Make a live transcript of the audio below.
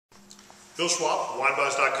Bill Schwab,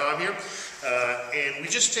 winebuzz.com here, and we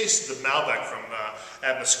just tasted the Malbec from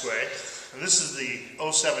Abmasquet, and this is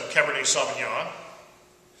the 07 Cabernet Sauvignon.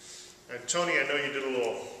 And Tony, I know you did a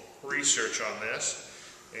little research on this,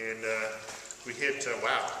 and we hit,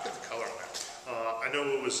 wow, look at the color on that. I know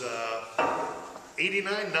it was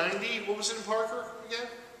 89, 90, what was it in Parker again?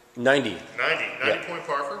 90. 90 point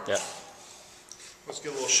Parker. Yeah. Let's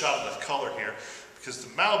get a little shot of the color here, because the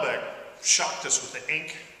Malbec shocked us with the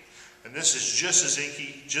ink, and this is just as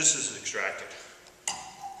inky, just as extracted.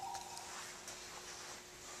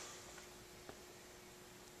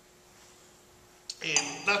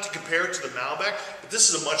 And not to compare it to the Malbec, but this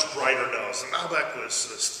is a much brighter nose. The Malbec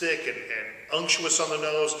was thick and unctuous on the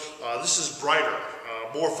nose. This is brighter,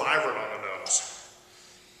 more vibrant on the nose.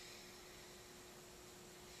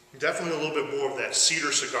 Definitely a little bit more of that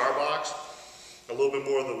cedar cigar box, a little bit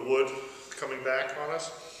more of the wood coming back on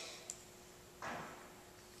us.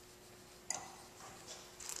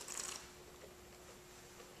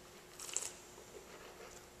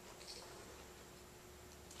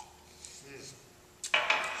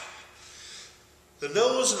 The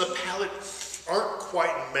nose and the palate aren't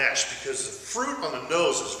quite meshed because the fruit on the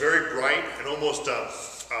nose is very bright and almost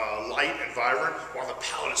light and vibrant, while the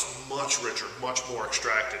palate is much richer, much more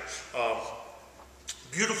extracted.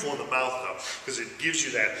 Beautiful in the mouth though, because it gives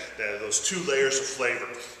you those two layers of flavor.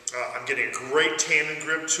 I'm getting a great tannin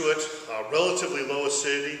grip to it, relatively low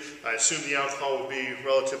acidity. I assume the alcohol will be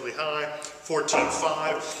relatively high,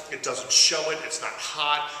 14.5. It doesn't show it, it's not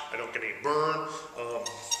hot, I don't get any burn.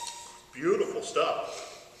 Beautiful stuff.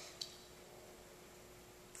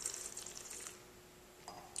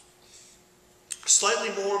 Slightly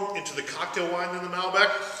more into the cocktail wine than the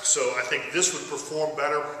Malbec, so I think this would perform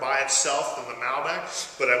better by itself than the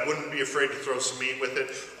Malbec, but I wouldn't be afraid to throw some meat with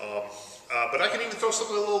it. But I can even throw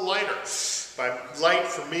something a little lighter. By light,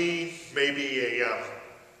 for me, maybe a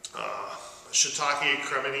shiitake,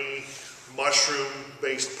 cremini,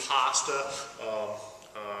 mushroom-based pasta,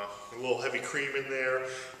 a little heavy cream in there,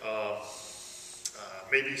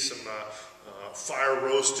 maybe some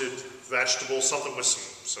fire-roasted vegetables, something with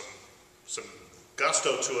some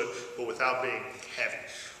gusto to it, but without being heavy.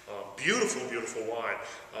 Beautiful, beautiful wine.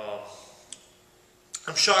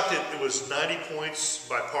 I'm shocked it was 90 points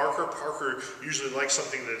by Parker. Parker usually likes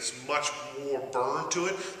something that's much more burn to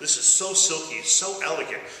it. This is so silky, so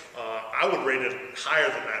elegant. I would rate it higher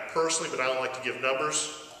than that personally, but I don't like to give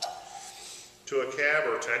numbers to a cab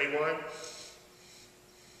or to any wine.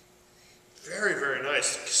 Very, very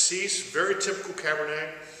nice. Cassis, very typical Cabernet.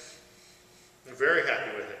 I'm very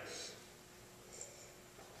happy with it.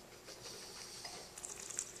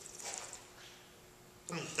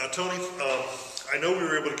 Now, Tony, I know we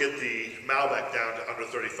were able to get the Malbec down to under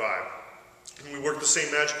 35. Can we work the same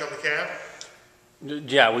magic on the cab?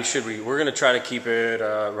 Yeah, we should. We're going to try to keep it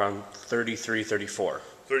around 33, 34.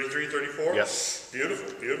 33, 34? Yes.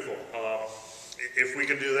 Beautiful, beautiful. If we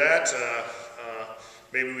can do that,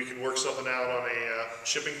 maybe we can work something out on a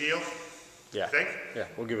shipping deal. Yeah. Think? Yeah,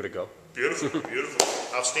 we'll give it a go. Beautiful, beautiful.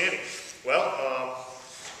 Outstanding. Well,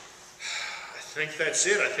 I think that's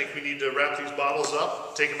it. I think we need to wrap these bottles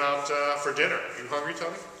up, take them out for dinner. You hungry,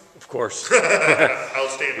 Tony? Of course.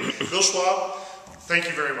 Outstanding. Bill Schwab, thank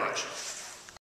you very much.